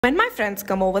When my friends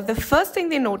come over, the first thing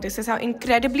they notice is how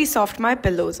incredibly soft my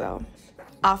pillows are.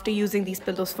 After using these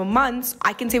pillows for months,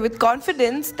 I can say with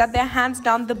confidence that they're hands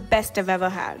down the best I've ever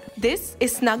had. This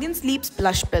is Snug & Sleep's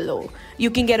Plush Pillow.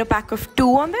 You can get a pack of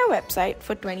 2 on their website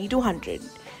for $2,200.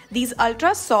 These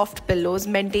ultra soft pillows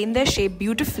maintain their shape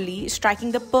beautifully,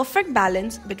 striking the perfect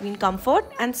balance between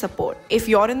comfort and support. If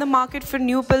you're in the market for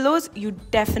new pillows, you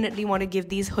definitely want to give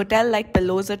these hotel-like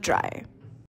pillows a try.